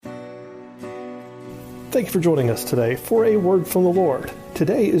Thank you for joining us today for a word from the Lord.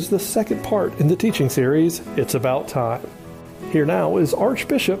 Today is the second part in the teaching series, It's About Time. Here now is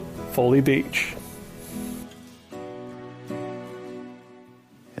Archbishop Foley Beach.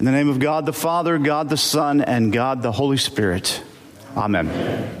 In the name of God the Father, God the Son, and God the Holy Spirit. Amen.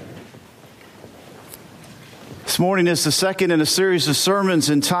 This morning is the second in a series of sermons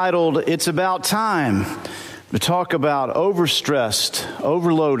entitled, It's About Time, to talk about overstressed,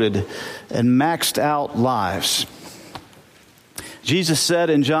 overloaded, and maxed out lives. Jesus said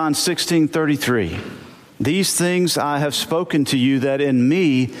in John 16:33, "These things I have spoken to you, that in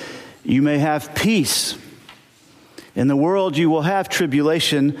me you may have peace. In the world you will have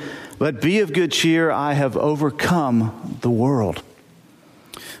tribulation, but be of good cheer, I have overcome the world."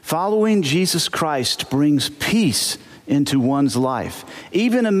 Following Jesus Christ brings peace into one's life,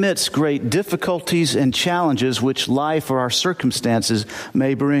 even amidst great difficulties and challenges which life or our circumstances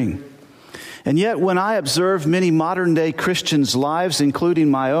may bring. And yet, when I observe many modern-day Christians' lives, including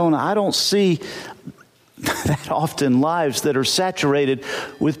my own, I don't see that often lives that are saturated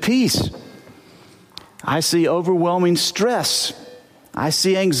with peace. I see overwhelming stress. I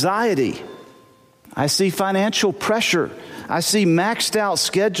see anxiety. I see financial pressure. I see maxed out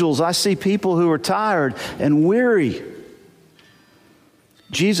schedules. I see people who are tired and weary.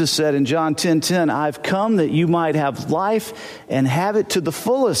 Jesus said in John 10:10, "I've come that you might have life and have it to the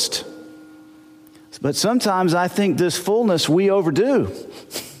fullest." But sometimes I think this fullness we overdo.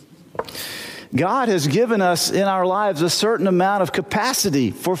 God has given us in our lives a certain amount of capacity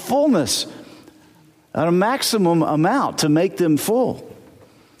for fullness, a maximum amount to make them full,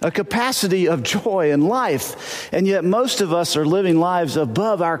 a capacity of joy and life, and yet most of us are living lives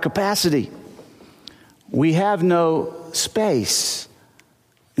above our capacity. We have no space,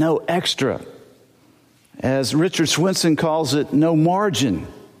 no extra. As Richard Swenson calls it, no margin.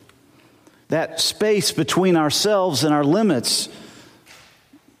 That space between ourselves and our limits,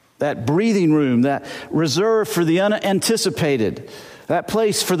 that breathing room, that reserve for the unanticipated, that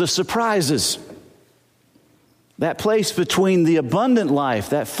place for the surprises, that place between the abundant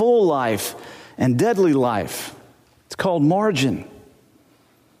life, that full life, and deadly life. It's called margin.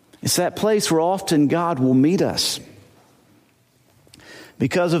 It's that place where often God will meet us.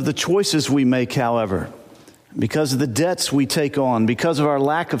 Because of the choices we make, however, because of the debts we take on, because of our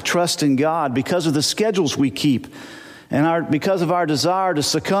lack of trust in God, because of the schedules we keep, and because of our desire to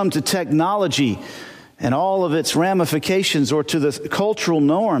succumb to technology and all of its ramifications or to the cultural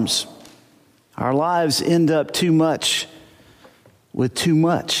norms, our lives end up too much with too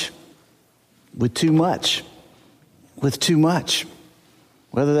much, with too much, with too much.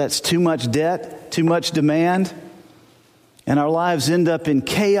 Whether that's too much debt, too much demand, and our lives end up in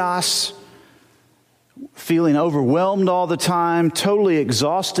chaos, feeling overwhelmed all the time, totally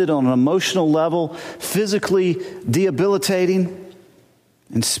exhausted on an emotional level, physically debilitating,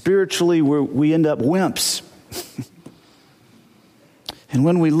 and spiritually we end up wimps. And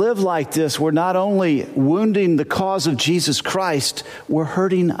when we live like this, we're not only wounding the cause of Jesus Christ, we're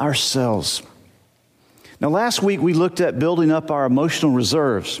hurting ourselves. Now, last week we looked at building up our emotional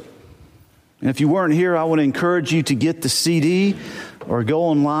reserves. And if you weren't here, I want to encourage you to get the CD or go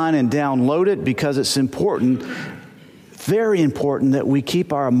online and download it, because it's important, very important, that we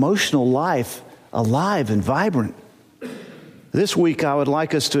keep our emotional life alive and vibrant. This week, I would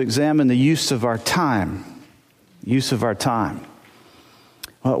like us to examine the use of our time. Use of our time.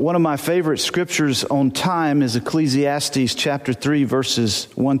 One of my favorite scriptures on time is Ecclesiastes chapter 3, verses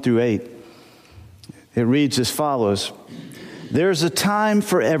 1 through 8. It reads as follows: "There's a time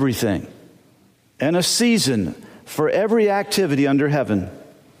for everything, and a season for every activity under heaven.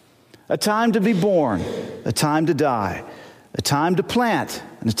 A time to be born, a time to die, a time to plant,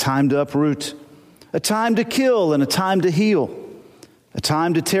 and a time to uproot, a time to kill and a time to heal, a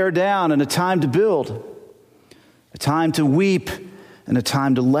time to tear down and a time to build, a time to weep and a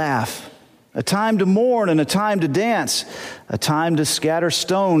time to laugh, a time to mourn and a time to dance, a time to scatter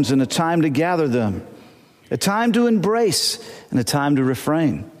stones and a time to gather them, a time to embrace and a time to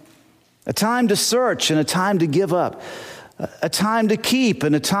refrain, a time to search and a time to give up, a time to keep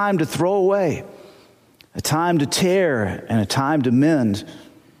and a time to throw away, a time to tear and a time to mend,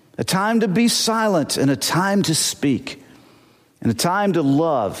 a time to be silent and a time to speak, and a time to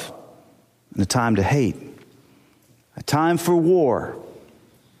love and a time to hate, a time for war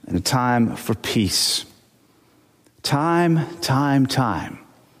and a time for peace." Time, time, time.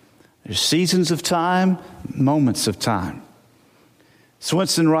 There's seasons of time, moments of time.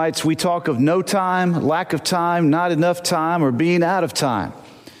 Swenson writes, "We talk of no time, lack of time, not enough time, or being out of time.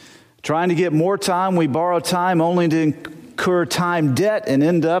 Trying to get more time, we borrow time only to incur time debt and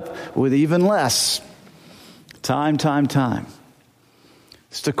end up with even less. Time.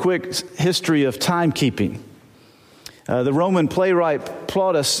 Just a quick history of timekeeping. The Roman playwright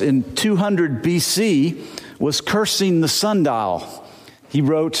Plautus in 200 BC was cursing the sundial. He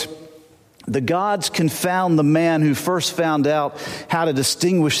wrote, "The gods confound the man who first found out how to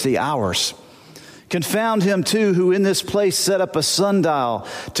distinguish the hours. Confound him too who in this place set up a sundial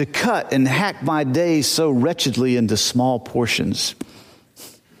to cut and hack my days so wretchedly into small portions."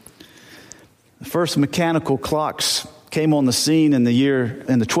 The first mechanical clocks came on the scene in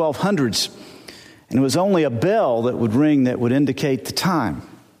the 1200s, and it was only a bell that would ring that would indicate the time.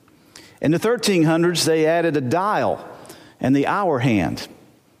 In the 1300s, they added a dial and the hour hand.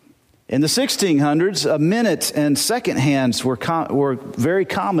 In the 1600s, a minute and second hands were very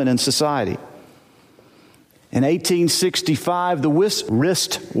common in society. In 1865, the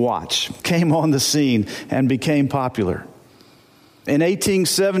wrist watch came on the scene and became popular. In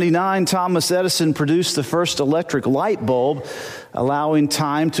 1879, Thomas Edison produced the first electric light bulb, allowing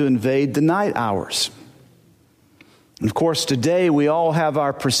time to invade the night hours. And of course, today we all have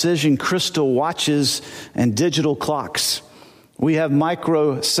our precision crystal watches and digital clocks. We have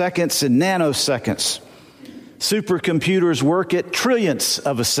microseconds and nanoseconds. Supercomputers work at trillionths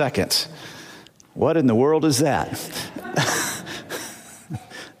of a second. What in the world is that?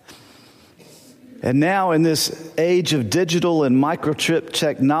 And now in this age of digital and microchip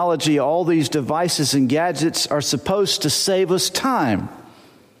technology, all these devices and gadgets are supposed to save us time.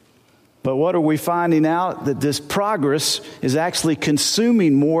 But what are we finding out? That this progress is actually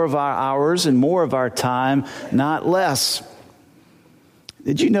consuming more of our hours and more of our time, not less.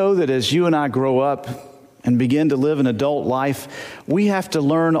 Did you know that as you and I grow up and begin to live an adult life, we have to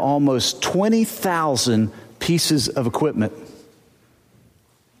learn almost 20,000 pieces of equipment?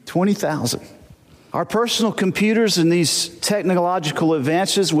 20,000. Our personal computers and these technological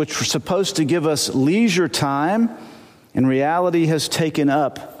advances, which were supposed to give us leisure time, in reality has taken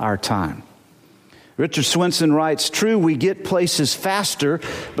up our time. Richard Swenson writes, "True, we get places faster,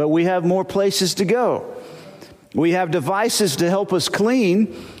 but we have more places to go. We have devices to help us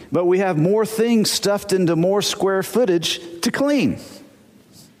clean, but we have more things stuffed into more square footage to clean."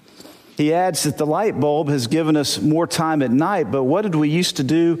 He adds that the light bulb has given us more time at night, but what did we used to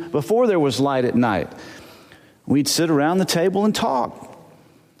do before there was light at night? We'd sit around the table and talk.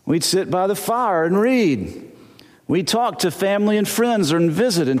 We'd sit by the fire and read. We'd talk to family and friends and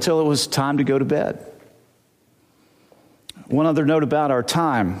visit until it was time to go to bed. One other note about our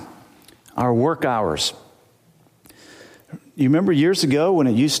time, our work hours. You remember years ago when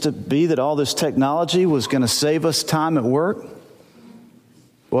it used to be that all this technology was going to save us time at work?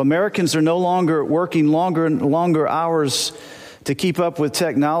 Well, Americans are no longer working longer and longer hours to keep up with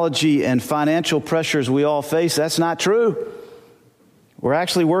technology and financial pressures we all face. That's not true. We're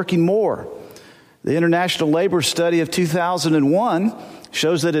actually working more. The International Labor Study of 2001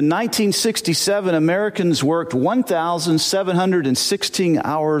 shows that in 1967, Americans worked 1,716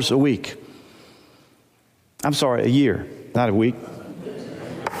 hours a week. I'm sorry, a year, not a week.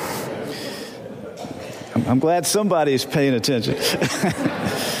 I'm glad somebody is paying attention.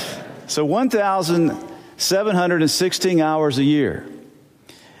 So 1,716 hours a year.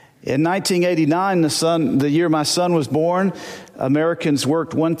 In 1989, the year my son was born, Americans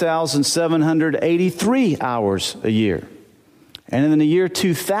worked 1,783 hours a year. And in the year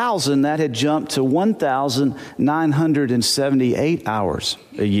 2000, that had jumped to 1,978 hours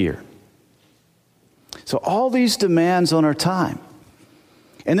a year. So all these demands on our time.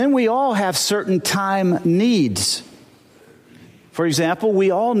 And then we all have certain time needs. For example, we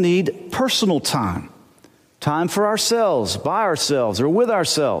all need personal time. Time for ourselves, by ourselves, or with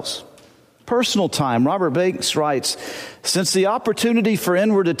ourselves. Personal time. Robert Banks writes, "Since the opportunity for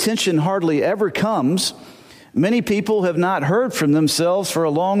inward attention hardly ever comes, many people have not heard from themselves for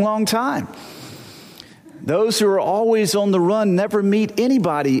a long, long time. Those who are always on the run never meet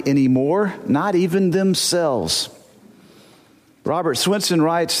anybody anymore, not even themselves." Robert Swenson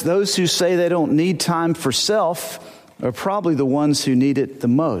writes, "Those who say they don't need time for self are probably the ones who need it the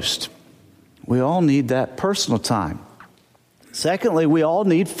most." We all need that personal time. Secondly, we all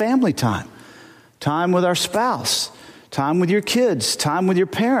need family time. Time with our spouse, time with your kids, time with your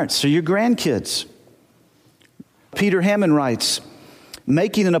parents or your grandkids. Peter Hammond writes,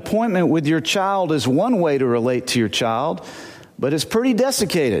 "Making an appointment with your child is one way to relate to your child, but it's pretty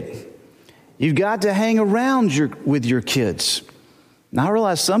desiccated. You've got to hang around with your kids." Now, I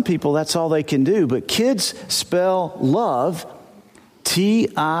realize some people, that's all they can do, but kids spell love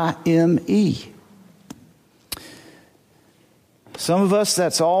T-I-M-E. Some of us,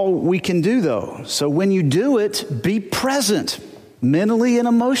 that's all we can do, though. So when you do it, be present mentally and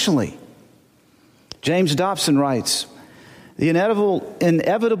emotionally. James Dobson writes, "The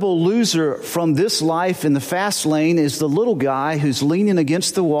inevitable loser from this life in the fast lane is the little guy who's leaning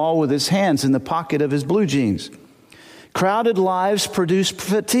against the wall with his hands in the pocket of his blue jeans. Crowded lives produce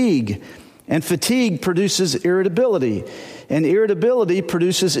fatigue, and fatigue produces irritability, and irritability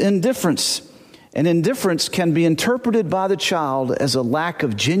produces indifference. And indifference can be interpreted by the child as a lack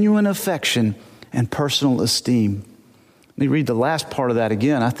of genuine affection and personal esteem." Let me read the last part of that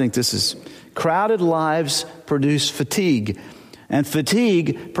again. I think this is, crowded lives produce fatigue, and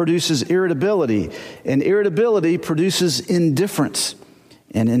fatigue produces irritability, and irritability produces indifference.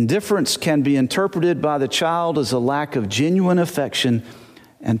 And indifference can be interpreted by the child as a lack of genuine affection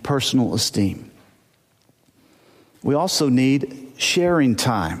and personal esteem. We also need sharing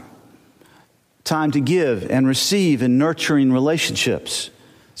time. Time to give and receive in nurturing relationships.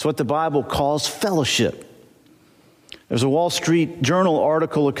 It's what the Bible calls fellowship. There's a Wall Street Journal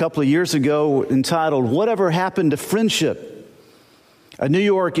article a couple of years ago entitled, "Whatever Happened to Friendship?" A New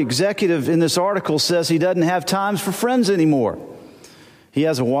York executive in this article says he doesn't have time for friends anymore. He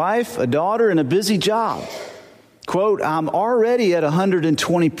has a wife, a daughter, and a busy job. Quote, "I'm already at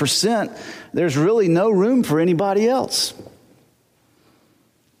 120%. There's really no room for anybody else."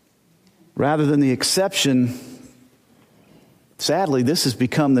 Rather than the exception, sadly, this has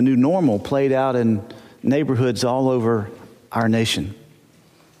become the new normal played out in neighborhoods all over our nation.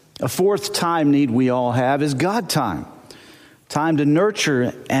 A fourth time need we all have is God time. Time to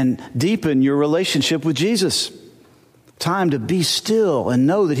nurture and deepen your relationship with Jesus. Time to be still and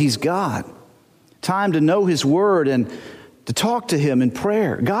know that He's God. Time to know His Word and to talk to Him in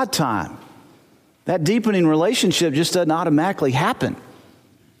prayer. God time. That deepening relationship just doesn't automatically happen.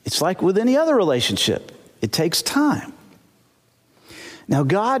 It's like with any other relationship. It takes time. Now,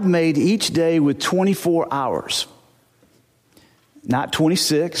 God made each day with 24 hours. Not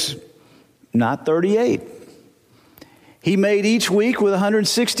 26, not 38. He made each week with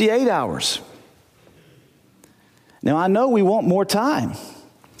 168 hours. Now, I know we want more time,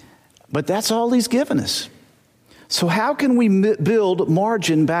 but that's all He's given us. So how can we build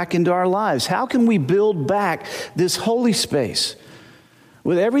margin back into our lives? How can we build back this holy space?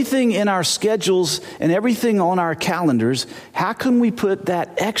 With everything in our schedules and everything on our calendars, how can we put that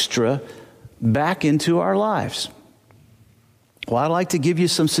extra back into our lives? Well, I'd like to give you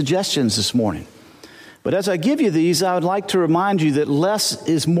some suggestions this morning. But as I give you these, I would like to remind you that less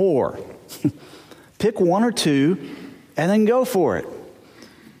is more. Pick one or two and then go for it.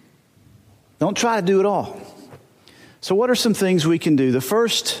 Don't try to do it all. So what are some things we can do? The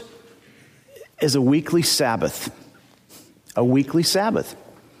first is a weekly Sabbath. A weekly Sabbath.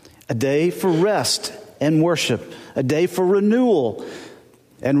 A day for rest and worship. A day for renewal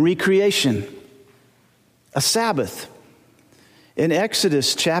and recreation. A Sabbath. In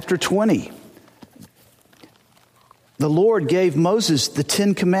Exodus chapter 20, the Lord gave Moses the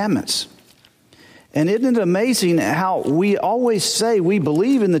 10 Commandments. And isn't it amazing how we always say we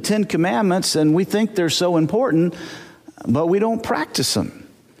believe in the 10 Commandments and we think they're so important, but we don't practice them.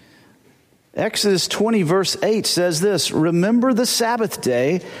 Exodus 20 verse 8 says this, "Remember the Sabbath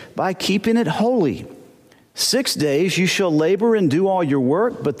day by keeping it holy. 6 days you shall labor and do all your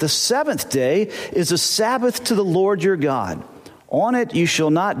work, but the seventh day is a Sabbath to the Lord your God. On it you shall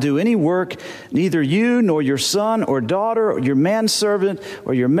not do any work, neither you nor your son or daughter or your manservant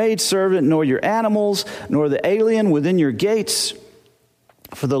or your maidservant, nor your animals, nor the alien within your gates.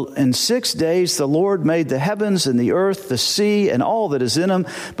 For in 6 days the Lord made the heavens and the earth, the sea, and all that is in them,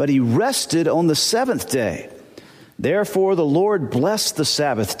 but He rested on the seventh day. Therefore the Lord blessed the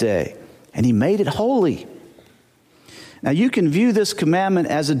Sabbath day, and He made it holy." Now you can view this commandment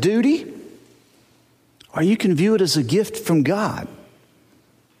as a duty, or you can view it as a gift from God.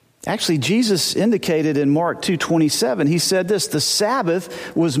 Actually, Jesus indicated in Mark 2:27, He said this, "The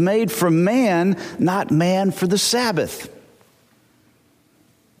Sabbath was made for man, not man for the Sabbath."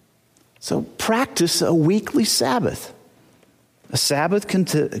 So practice a weekly Sabbath. A Sabbath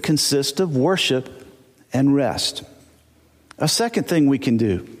consists of worship and rest. A second thing we can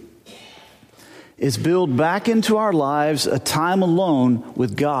do is build back into our lives a time alone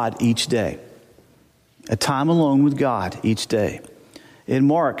with God each day. A time alone with God each day. In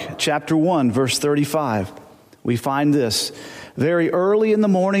Mark chapter 1, verse 35, we find this. "Very early in the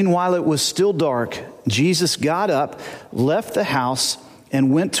morning, while it was still dark, Jesus got up, left the house,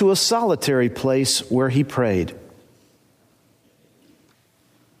 and went to a solitary place where He prayed."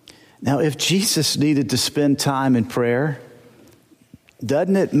 Now, if Jesus needed to spend time in prayer,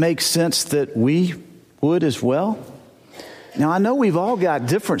 doesn't it make sense that we would as well? Now, I know we've all got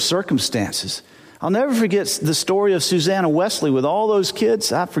different circumstances. I'll never forget the story of Susanna Wesley with all those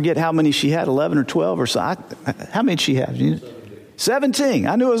kids. I forget how many she had, 11 or 12 or so. How many did she have? 17.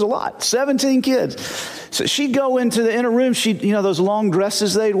 I knew it was a lot. 17 kids. So she'd go into the inner room. Those long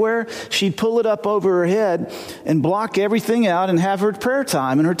dresses they'd wear, she'd pull it up over her head and block everything out and have her prayer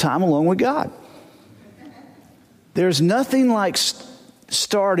time and her time alone with God. There's nothing like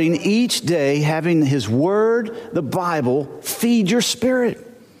starting each day having His Word, the Bible, feed your spirit.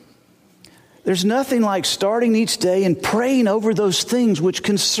 There's nothing like starting each day and praying over those things which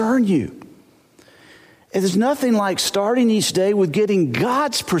concern you. There's nothing like starting each day with getting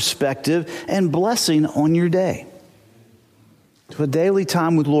God's perspective and blessing on your day. To a daily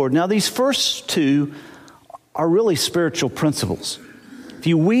time with Lord. Now, these first two are really spiritual principles. If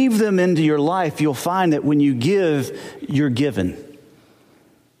you weave them into your life, you'll find that when you give, you're given.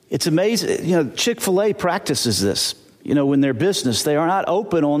 It's amazing. Chick-fil-A practices this. In their business, they are not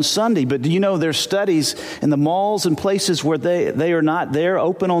open on Sunday. But do you know there's studies in the malls and places where they are not there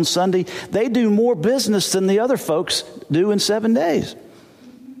open on Sunday? They do more business than the other folks do in 7 days.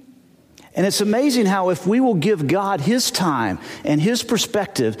 And it's amazing how if we will give God His time and His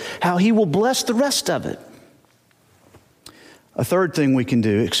perspective, how He will bless the rest of it. A third thing we can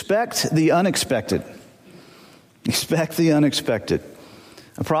do, expect the unexpected. Expect the unexpected.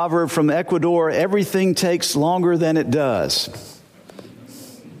 A proverb from Ecuador, everything takes longer than it does.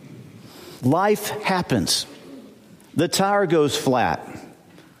 Life happens. The tire goes flat.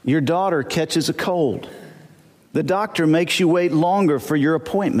 Your daughter catches a cold. The doctor makes you wait longer for your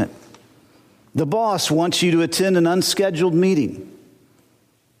appointment. The boss wants you to attend an unscheduled meeting.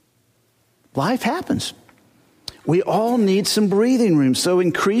 Life happens. We all need some breathing room, so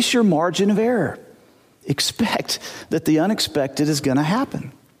increase your margin of error. Expect that the unexpected is going to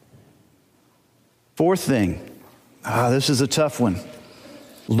happen. Fourth thing, this is a tough one.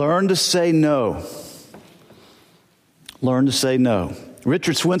 Learn to say no. Learn to say no.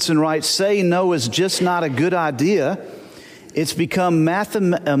 Richard Swenson writes, saying no is just not a good idea. It's become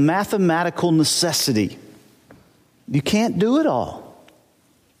a mathematical necessity. You can't do it all.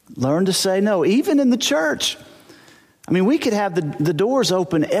 Learn to say no, even in the church. We could have the doors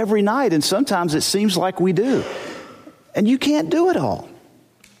open every night, and sometimes it seems like we do. And you can't do it all.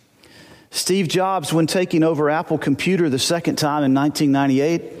 Steve Jobs, when taking over Apple Computer the second time in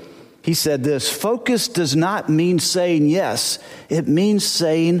 1998, he said this, focus does not mean saying yes, it means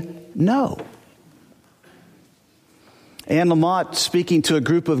saying no. Anne Lamott, speaking to a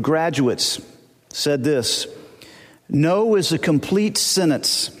group of graduates, said this, no is a complete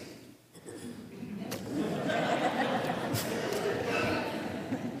sentence.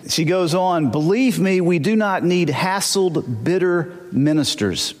 She goes on, believe me, we do not need hassled, bitter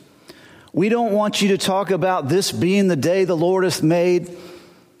ministers. We don't want you to talk about this being the day the Lord hath made,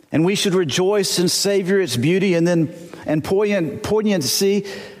 and we should rejoice and savor its beauty and poignancy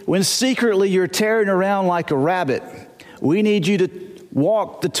when secretly you're tearing around like a rabbit. We need you to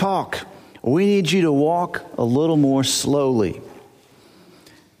walk the talk. We need you to walk a little more slowly.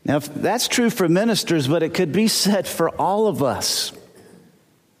 Now, that's true for ministers, but it could be said for all of us.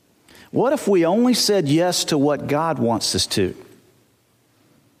 What if we only said yes to what God wants us to?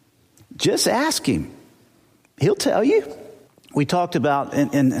 Just ask Him. He'll tell you. We talked about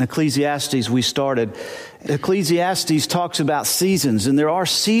in Ecclesiastes, we started. Ecclesiastes talks about seasons, and there are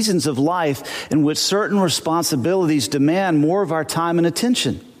seasons of life in which certain responsibilities demand more of our time and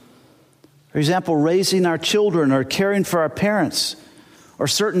attention. For example, raising our children or caring for our parents or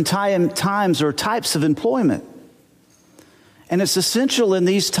certain times or types of employment. And it's essential in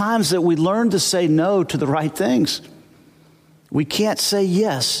these times that we learn to say no to the right things. We can't say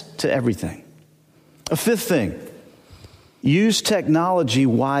yes to everything. A fifth thing, use technology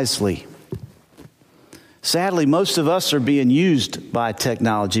wisely. Sadly, most of us are being used by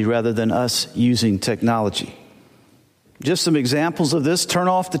technology rather than us using technology. Just some examples of this, turn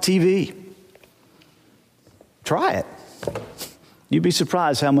off the TV. Try it. You'd be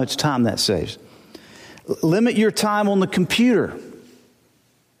surprised how much time that saves. Limit your time on the computer.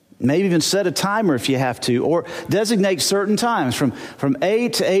 Maybe even set a timer if you have to, or designate certain times. From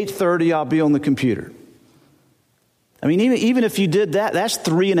 8 to 8:30, I'll be on the computer. Even if you did that, that's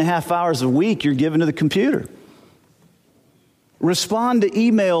 3.5 hours a week you're giving to the computer. Respond to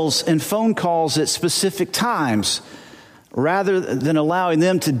emails and phone calls at specific times rather than allowing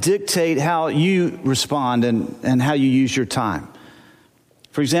them to dictate how you respond and how you use your time.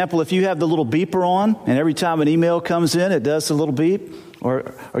 For example, if you have the little beeper on and every time an email comes in, it does a little beep,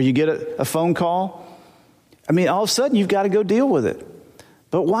 or you get a phone call, all of a sudden you've got to go deal with it.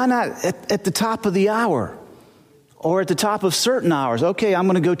 But why not at the top of the hour or at the top of certain hours? Okay, I'm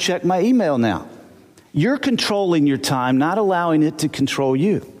going to go check my email now. You're controlling your time, not allowing it to control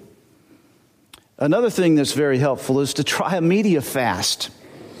you. Another thing that's very helpful is to try a media fast.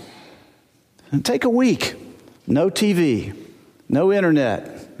 And take a week. No TV, no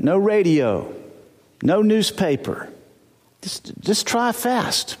internet, no radio, no newspaper. Just try a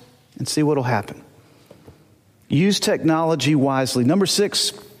fast and see what will happen. Use technology wisely. Number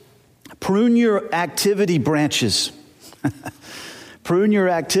 6, prune your activity branches. Prune your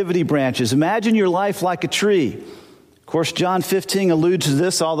activity branches. Imagine your life like a tree. Of course, John 15 alludes to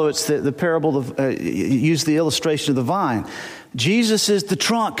this, although it's the parable of, use the illustration of the vine. Jesus is the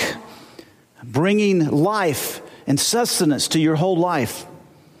trunk, bringing life and sustenance to your whole life.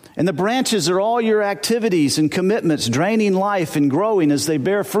 And the branches are all your activities and commitments, draining life and growing as they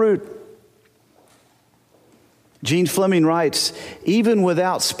bear fruit. Gene Fleming writes, even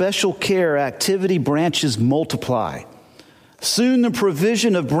without special care, activity branches multiply. Soon the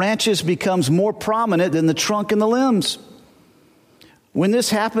provision of branches becomes more prominent than the trunk and the limbs. When this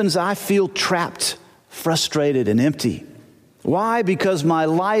happens, I feel trapped, frustrated, and empty. Why? Because my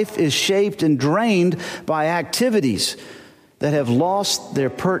life is shaped and drained by activities that have lost their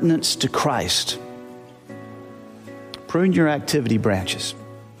pertinence to Christ. Prune your activity branches.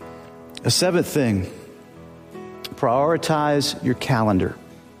 A 7th thing, prioritize your calendar.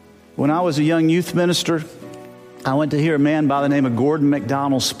 When I was a young youth minister, I went to hear a man by the name of Gordon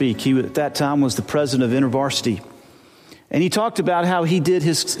MacDonald speak. He, at that time, was the president of InterVarsity. And he talked about how he did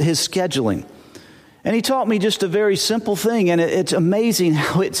his scheduling. And he taught me just a very simple thing, and it's amazing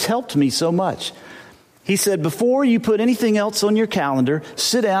how it's helped me so much. He said, before you put anything else on your calendar,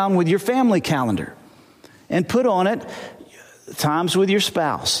 sit down with your family calendar and put on it times with your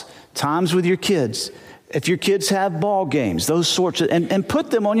spouse, times with your kids. If your kids have ball games, those sorts of, and put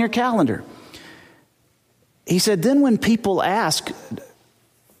them on your calendar. He said, then when people ask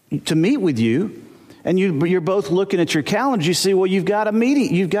to meet with you, and you're both looking at your calendars, you see, well, you've got a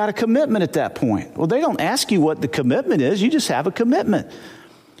meeting, you've got a commitment at that point. Well, they don't ask you what the commitment is. You just have a commitment.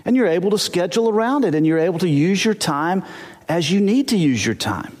 And you're able to schedule around it, and you're able to use your time as you need to use your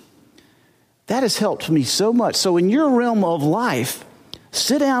time. That has helped me so much. So in your realm of life,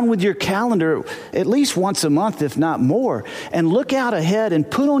 sit down with your calendar at least once a month, if not more, and look out ahead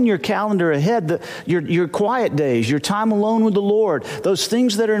and put on your calendar ahead your quiet days, your time alone with the Lord, those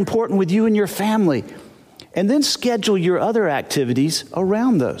things that are important with you and your family, and then schedule your other activities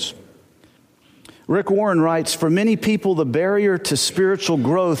around those. Rick Warren writes, for many people, the barrier to spiritual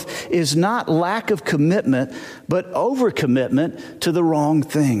growth is not lack of commitment, but overcommitment to the wrong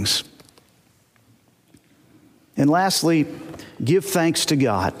things. And lastly, give thanks to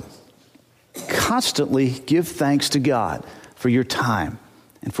God. Constantly give thanks to God for your time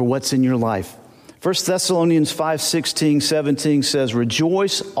and for what's in your life. 1 Thessalonians 5:16, 17 says,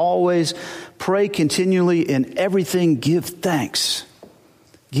 rejoice always, pray continually, in everything give thanks.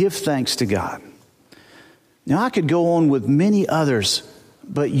 Give thanks to God. Now, I could go on with many others,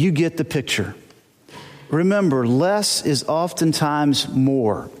 but you get the picture. Remember, less is oftentimes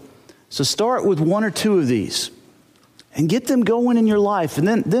more. So start with 1 or 2 of these and get them going in your life, and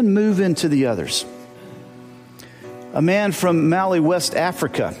then move into the others. A man from Mali, West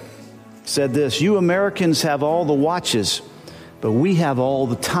Africa, said this, you Americans have all the watches, but we have all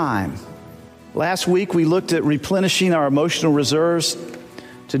the time. Last week, we looked at replenishing our emotional reserves.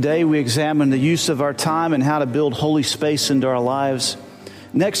 Today, we examine the use of our time and how to build holy space into our lives.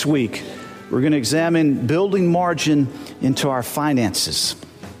 Next week, we're going to examine building margin into our finances.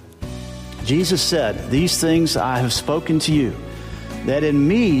 Jesus said, these things I have spoken to you, that in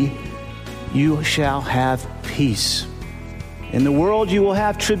me you shall have peace. In the world you will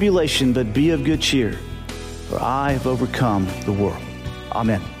have tribulation, but be of good cheer, for I have overcome the world.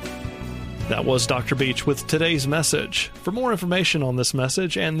 Amen. That was Dr. Beach with today's message. For more information on this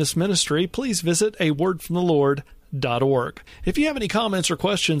message and this ministry, please visit awordfromthelord.org. If you have any comments or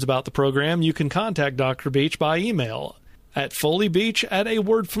questions about the program, you can contact Dr. Beach by email at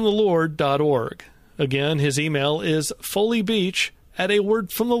foleybeach@awordfromthelord.org. Again, his email is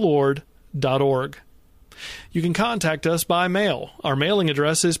foleybeach@awordfromthelord.org. You can contact us by mail. Our mailing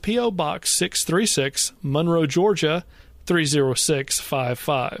address is P.O. Box 636, Monroe, Georgia,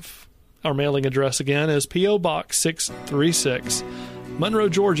 30655. Our mailing address again is P.O. Box 636, Monroe,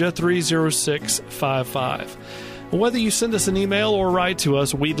 Georgia, 30655. Whether you send us an email or write to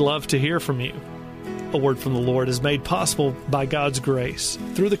us, we'd love to hear from you. A Word from the Lord is made possible by God's grace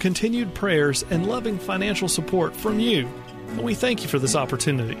through the continued prayers and loving financial support from you. And we thank you for this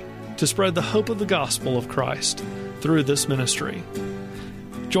opportunity to spread the hope of the gospel of Christ through this ministry.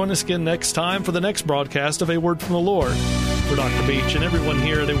 Join us again next time for the next broadcast of A Word from the Lord. For Dr. Beach and everyone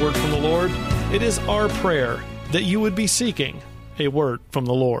here at A Word from the Lord, It is our prayer that you would be seeking a word from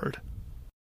the Lord.